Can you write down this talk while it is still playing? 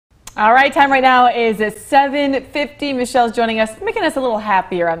All right, time right now is 7:50. Michelle's joining us, making us a little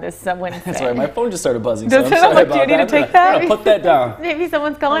happier on this Wednesday. That's right. My phone just started buzzing. Does So it? I'm sorry Like, do about you need that. to take that? I'm gonna put that down. Maybe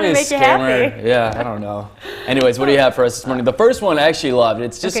someone's calling to Maybe a make you scammer. happy. Yeah, I don't know. Anyways, what do you have for us this morning? The first one I actually loved.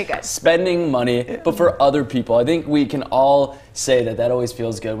 It's just Okay, good. spending money, but for other people. I think we can all say that always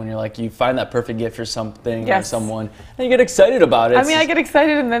feels good when you're like, you find that perfect gift for something or Yes. someone, and you get excited about it. I mean, I get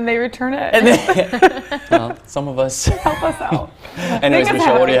excited and then they return it. And then, well, some of us. Help us out. Anyways, Make us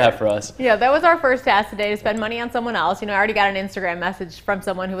Michelle, what do you happy. have for us? Yeah, that was our first task today, to spend money on someone else. You know, I already got an Instagram message from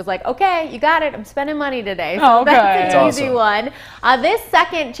someone who was like, okay, you got it. I'm spending money today. So Oh, okay. that's an That's easy awesome. one. This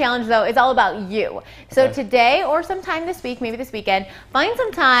second challenge, though, is all about you. So Okay. today or sometime this week, maybe this weekend, find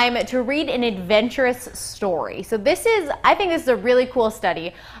some time to read an adventurous story. So I think this is a really cool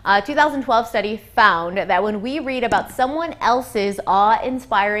study. A 2012 study found that when we read about someone else's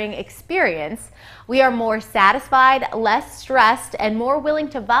awe-inspiring experience, we are more satisfied, less stressed, and more willing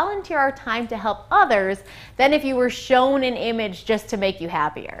to volunteer our time to help others than if you were shown an image just to make you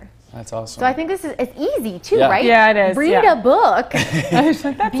happier. That's awesome. So I think it's easy too, Yeah. right? Yeah, it is, Read yeah. a book. That's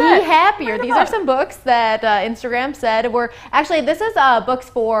Be it. happier. Read a These are book. some books that Instagram said were actually, this is books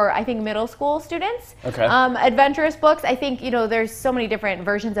for, I think, middle school students. Okay. Adventurous books. I think, you know, there's so many different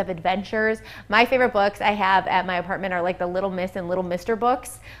versions of adventures. My favorite books I have at my apartment are like the Little Miss and Little Mister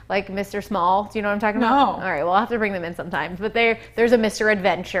books, like Mr. Small. Do you know what I'm talking about? No. All right, well, I'll have to bring them in sometimes. But there's a Mr.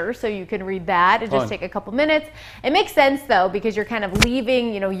 Adventure, so you can read that. It Fun. just take a couple minutes. It makes sense, though, because you're kind of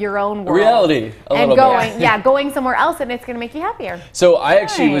leaving, you know, your own world. Reality. A And little going, bit. yeah, going somewhere else, and it's going to make you happier. So I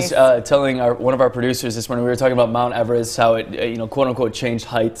actually was Nice. telling one of our producers this morning, we were talking about Mount Everest, how it, quote unquote, changed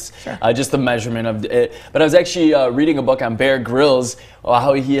heights, just the measurement of it. But I was actually reading a book on Bear Grylls,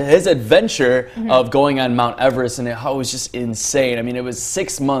 how his adventure of going on Mount Everest, and how it was just insane. I mean, it was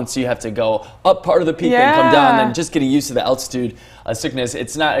 6 months you have to go up part of the peak and come down, Yeah. and just getting used to the altitude sickness.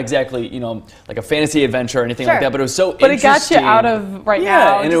 It's not exactly, like a fantasy adventure or anything like Sure. that, but it was so But it got you interesting. out of right Yeah,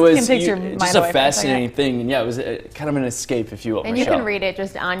 now. and it just was can take your just mind a away from fascinating it. thing, and yeah, it was kind of an escape, if you will. And you Michelle. can read it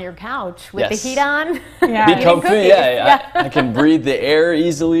just on your couch with Yes. the heat on. Yeah. Be Eating comfy, cookies. yeah. I can breathe the air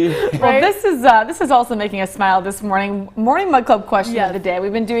easily. Well, this is also making us smile this morning. Morning Mug Club question of the day.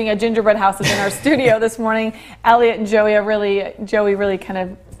 We've been doing a gingerbread houses in our studio this morning. Elliot and Joey really kind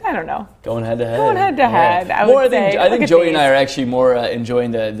of, I don't know. Going head to head. Going head to head, I More, would I think, say. I Look think at Joey and I these. are actually more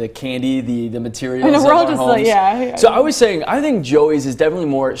enjoying the candy, the materials. I know, of we're all our just homes. like, yeah. So I was saying, I think Joey's is definitely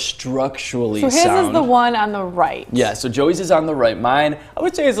more structurally So his sound. is the one on the right. Yeah, so Joey's is on the right. Mine, I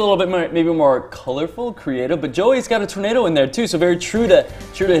would say, is a little bit more, maybe more colorful, creative, but Joey's got a tornado in there too, so very true to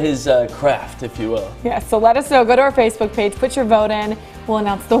his craft, if you will. Yeah, so let us know. Go to our Facebook page, put your vote in. We'll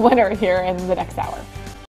announce the winner here in the next hour.